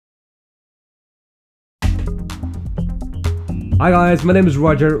Hi guys, my name is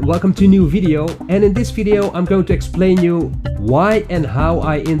Roger, welcome to a new video, and in this video I'm going to explain you why and how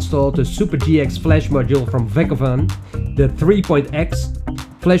I installed the SuperJX Flash Module from Vecoven, the 3.x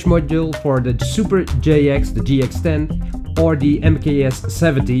Flash Module for the SuperJX, the JX-10 or the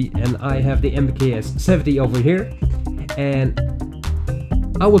MKS-70, and I have the MKS-70 over here, and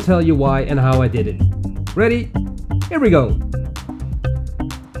I will tell you why and how I did it. Ready? Here we go!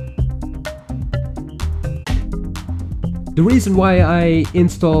 The reason why I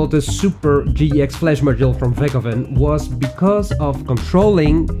installed the SuperJX Flash Module from Vecoven was because of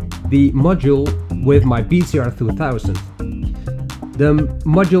controlling the module with my BCR-2000. The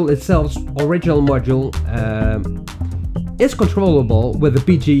module itself, original module, is controllable with the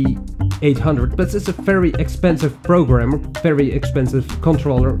BG-800, but it's a very expensive program, very expensive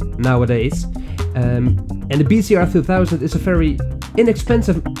controller nowadays. And the BCR-2000 is a very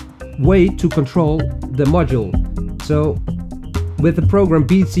inexpensive way to control the module. So with the program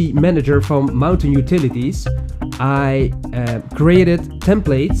BC Manager from Mountainutilities, I created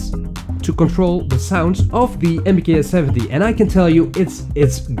templates to control the sounds of the MKS-70, and I can tell you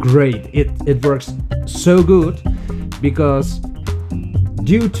it's great. It works so good because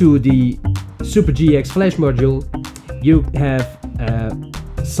due to the SuperJX Flash Module you have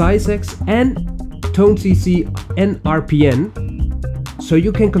Sysex and Tone CC NRPN, so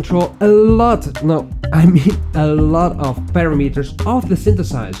you can control a lot, a lot of parameters of the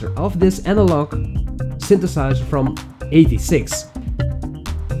synthesizer, of this analog synthesizer from '86.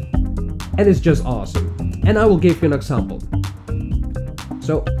 And it's just awesome. And I will give you an example.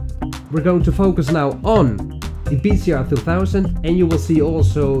 So we're going to focus now on the BCR-2000, and you will see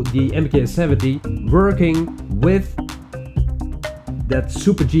also the MKS-70 working with that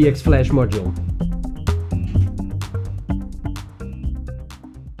SuperJX Flash Module.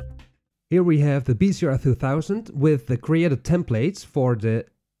 Here we have the BCR-2000 with the created templates for the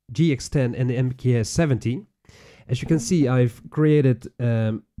JX-10 and the MKS-70. As you can see, I've created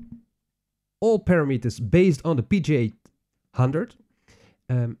all parameters based on the BG-800,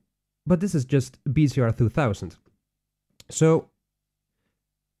 but this is just BCR-2000. So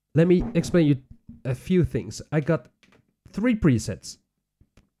let me explain you a few things. I got 3 presets.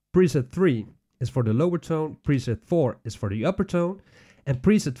 Preset 3 is for the lower tone, preset 4 is for the upper tone, and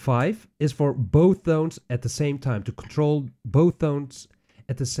preset 5 is for both tones at the same time, to control both tones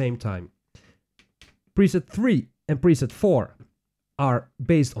at the same time. Preset 3 and preset 4 are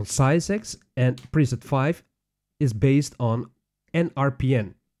based on Sysex, and preset 5 is based on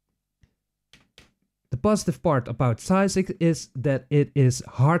NRPN. The positive part about Sysex is that it is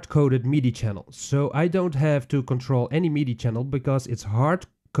hard-coded MIDI channel, so I don't have to control any MIDI channel because it's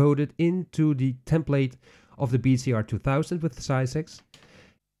hard-coded into the template of the BCR-2000 with Sysex.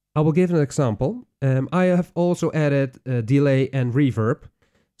 I will give an example. I have also added delay and reverb,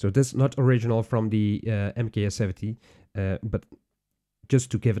 so this is not original from the MKS-70, but just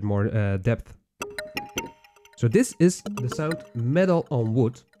to give it more depth. So this is the sound metal on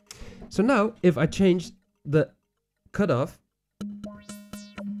wood. So now if I change the cutoff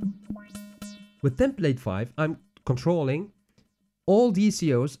with template 5, I'm controlling all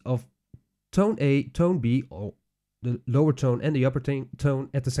DCOs of tone A, tone B, or the lower tone and the upper tone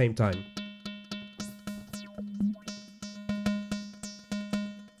at the same time.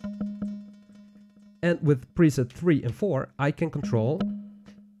 And with preset 3 and 4, I can control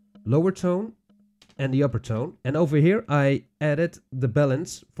lower tone and the upper tone. And over here, I added the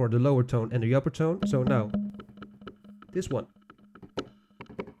balance for the lower tone and the upper tone. So now, this one.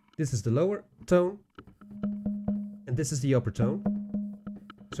 This is the lower tone, and this is the upper tone.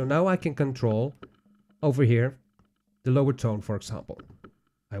 So now I can control over here the lower tone, for example.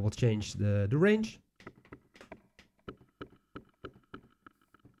 I will change the range.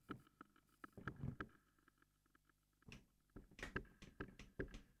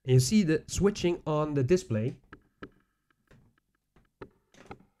 And you see the switching on the display.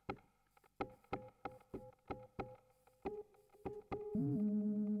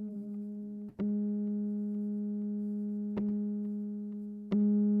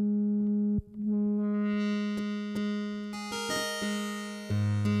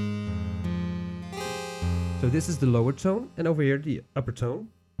 So this is the lower tone, and over here the upper tone.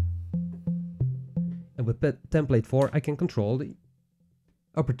 And with template 4 I can control the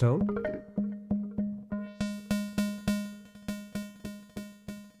upper tone.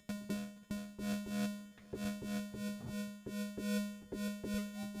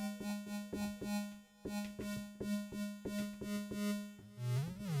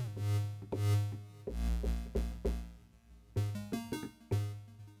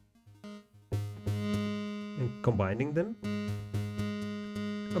 And combining them.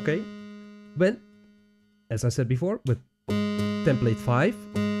 Okay, but as I said before, with template 5,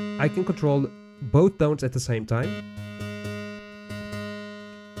 I can control both tones at the same time.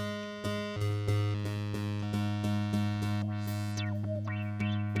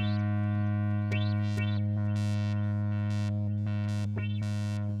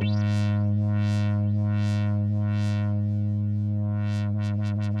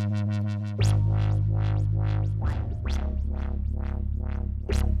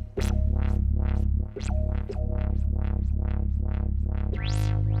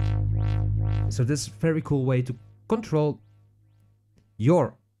 So this is a very cool way to control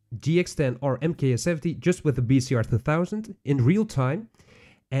your JX-10 or MKS-70 just with the BCR-2000 in real time.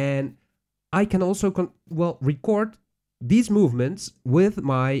 And I can also record these movements with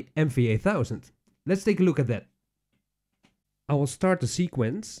my MV-8000. Let's take a look at that. I will start the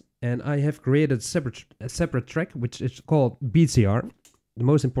sequence, and I have created a separate track which is called BCR. The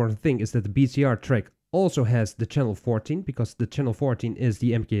most important thing is that the BCR track also has the channel 14, because the channel 14 is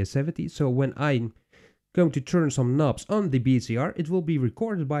the MKS-70. So when I'm going to turn some knobs on the BCR, it will be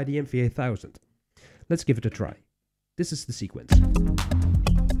recorded by the MV-8000. Let's give it a try. This is the sequence.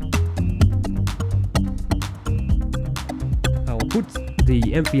 I will put the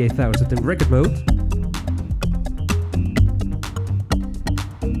MV-8000 in record mode.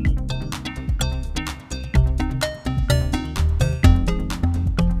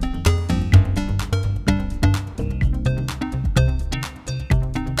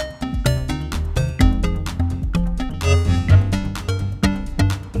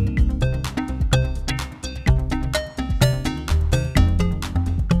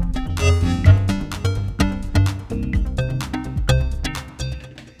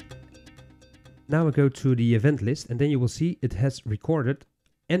 Now I go to the event list, and then you will see it has recorded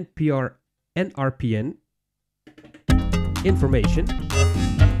NRPN information.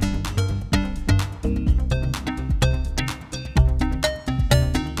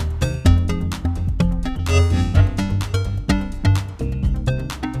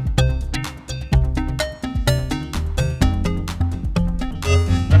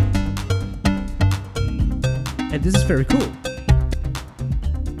 And this is very cool.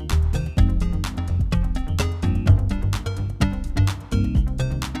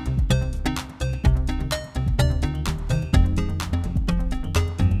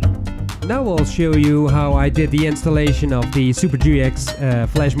 Now I'll show you how I did the installation of the SuperJX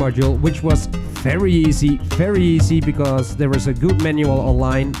Flash Module, which was very easy because there was a good manual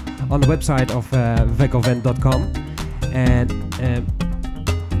online on the website of Vecoven.com, and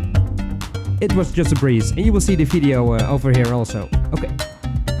it was just a breeze. And you will see the video over here also. Okay.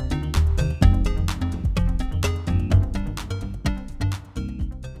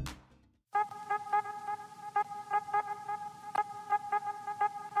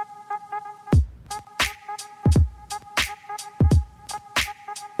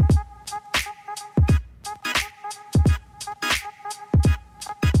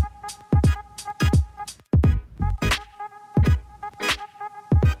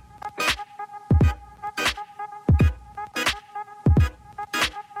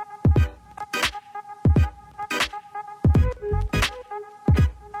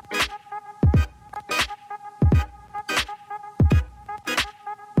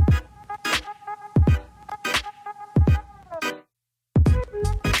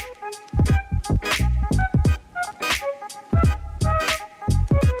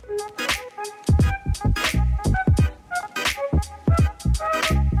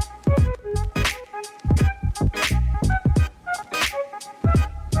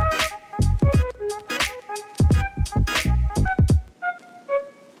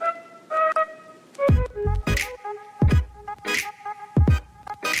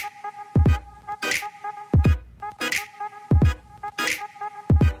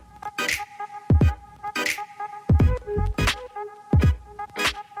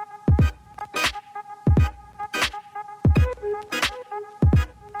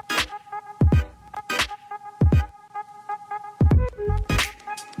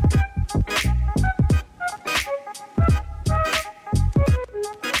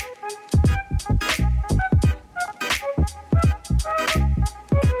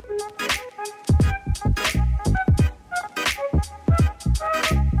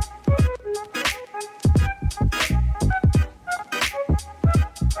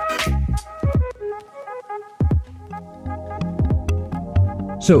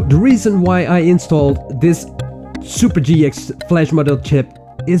 So the reason why I installed this SuperJX Flash Module chip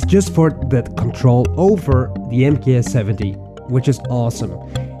is just for that control over the MKS-70, which is awesome.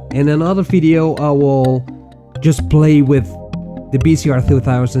 In another video I will just play with the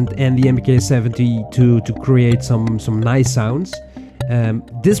BCR-2000 and the MKS-70 to create some nice sounds.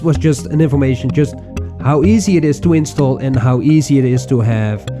 This was just an information, just how easy it is to install and how easy it is to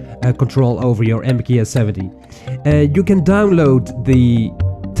have control over your MKS-70. You can download the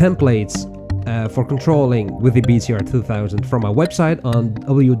templates for controlling with the BCR-2000 from our website on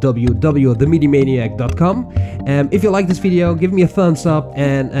www.themidimaniac.com. If you like this video, give me a thumbs up,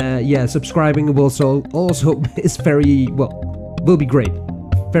 and yeah, subscribing will also is very, well, will be great.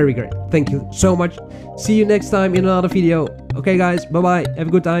 Very great. Thank you so much. See you next time in another video. Okay guys, bye bye. Have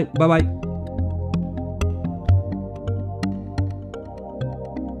a good time. Bye bye.